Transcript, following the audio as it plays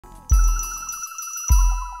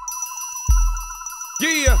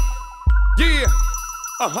Yeah, yeah,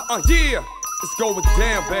 yeah. Let's go with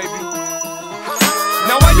damn, baby.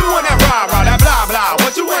 Now why you want that rah-rah, that blah-blah?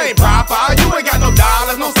 What you ain't proper? You ain't got no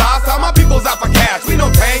dollars, no salsa. My people's out for cash. We no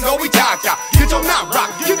tango, we cha-cha. Get your knot rock,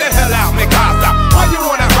 get the hell out, me casa. Why you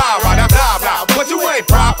want that rah-rah, that blah-blah? What you ain't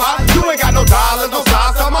proper? You ain't got no dollars, no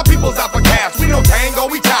salsa. My people's out for cash. We no tango,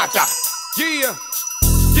 we cha-cha. Yeah.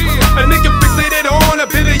 Yeah, a nigga fixated on a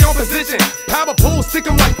billion position. Power pool, stick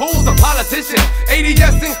 'em like pools, a politician.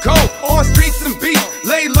 ADS and co, on streets and beats.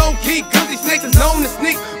 Lay low key, cause these snakes is known to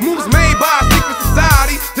sneak. Moves made by a secret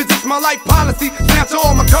society. To ditch my life policy, snatch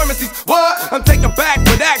all my currencies. What? I'm taking back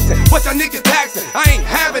with action. What y'all niggas taxing? I ain't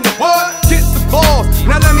having it. What? Get the balls.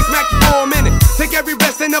 Now let me smack you for a minute. Take every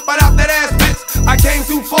blessing up out that ass, bitch. I came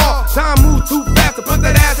too far. Time moved too fast to put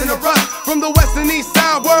that ass in a rust. From the west and east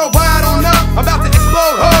side, worldwide on up. I'm about to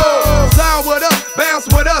explode. Oh, sound with us, bounce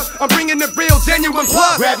with us. I'm bringing the real, genuine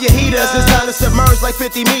plus. Grab your heaters, it's time to submerge like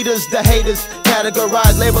 50 meters. The haters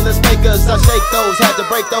categorize, label as fakers. I shake those, had to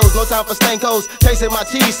break those. No time for stankos. Chasing my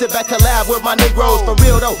cheese, sit back, collab with my Negroes. For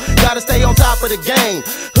real though, gotta stay on top of the game.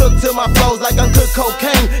 Hooked to my flows like uncooked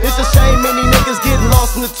cocaine. It's a shame many niggas getting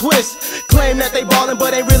lost in the twist. Claim that they ballin'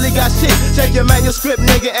 but ain't really got shit. Check your manuscript,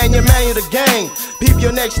 nigga, and your manual the game. Peep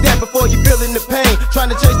your next step before you feelin' the pain. Trying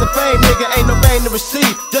to chase the fame, nigga, ain't no pain to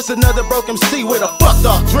receive. Just another broken MC with a fucked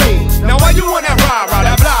up dream. Now why you want that rah-rah,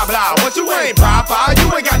 that blah-blah? What you ain't proper? You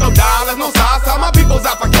ain't got no dollars, no salsa. My people's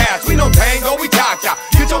out for cash. We no tango, we cha-cha.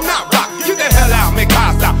 Get your knot rock, get the hell out, me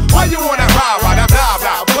casa. Why you want that rah-rah, that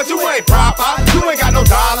blah-blah? What you ain't proper? You ain't got no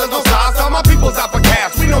dollars, no salsa. My people's out for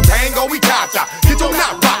cash. We no tango, we cha-cha. Get your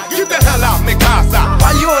knot rock, get the hell out, me casa.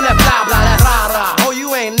 Why you on that blah-blah, that rah-rah? Oh,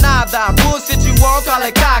 you ain't nada. Bullshit you won't call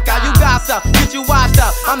it caca. You got some, get you washed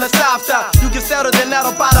up. I'm the soft stuff. You can settle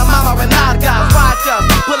dinero para mama and nalgas. Watch us,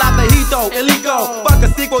 pull out the hito, illegal. Fuck a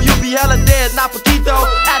sequel, you be hella dead, not poquito.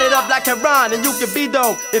 Add it up like a run and you can be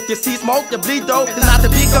dope. If you see smoke, you bleed dope. It's not the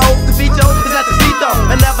pico, the bicho, it's not the cito.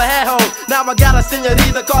 I never had hope. Now I got a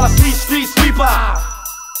senorita, call a street sweeper. Ha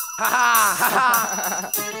ha ha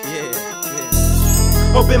ha. Yeah.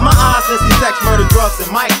 Open my eyes and see sex, murder, drugs,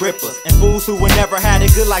 and mic rippers. And fools who would never had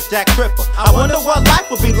it good like Jack Tripper. I wonder what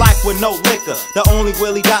life would be like with no liquor. The only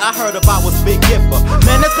Willie that I heard about was Big Gipper.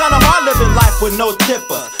 Man, it's kinda hard living life with no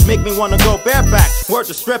tipper. Make me wanna go bareback,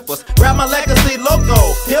 word to strippers. Grab my legacy logo,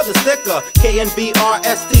 peel the sticker.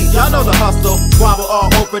 KNBRST, y'all know the hustle. Squabble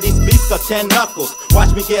all over these beats, got 10 knuckles.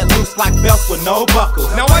 Watch me get loose like belts with no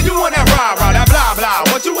buckles. Now why you want that rah-rah, that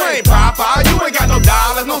blah-blah? What you ain't proper? You ain't got no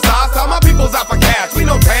dollars, no salsa. My people's out for cash. We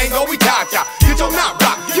no tango, we cha-cha. Get your knot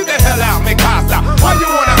rock, get the hell out, me casa. Why you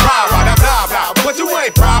want that rah-rah, that blah-blah? What you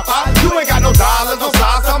ain't proper? You ain't got no dollars, no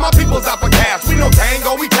salsa. My people's out for cash. We no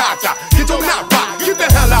tango, we cha-cha. Get your knot rock, get the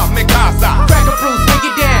hell out, me casa. Crack a Bruce, break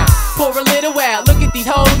it down, pour a little out. Look at these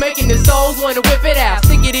hoes making the souls wanna whip it out.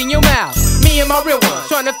 Stick it in your mouth. Me and my real one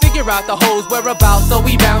trying to figure out the hoes whereabouts. So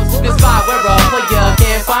we bounce to the spot where a player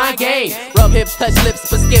can't find game. Rub hips, touch lips,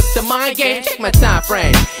 but skip the mind game. Check my time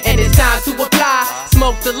frame, and it's time to apply.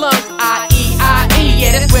 Smoke the lungs, I-E-I-E.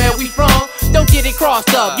 Yeah, that's where we from. Don't get it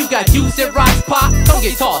crossed up. You got juice and rocks pop, don't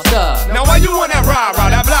get tossed up. Now why you want that rah-rah,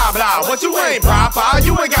 that blah-blah? What you ain't proper?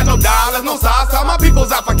 You ain't got no dollars, no salsa. My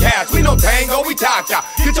people's out for cash. We no tango, we cha-cha.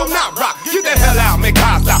 Get your knot rock, get the hell out, me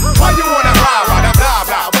casa. Why you want that rah-rah, that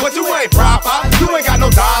blah-blah? What you ain't proper? You ain't got no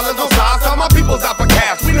dollars, no salsa. My people's out for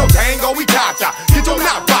cash. We no tango, we cha-cha. Get your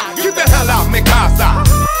knot rock, get the hell out, me casa.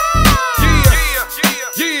 Yeah, yeah,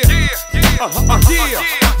 yeah, yeah,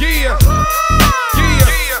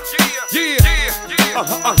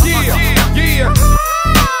 yeah, yeah.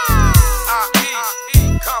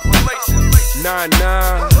 I-E compilation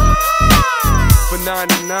 99 for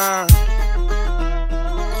 99.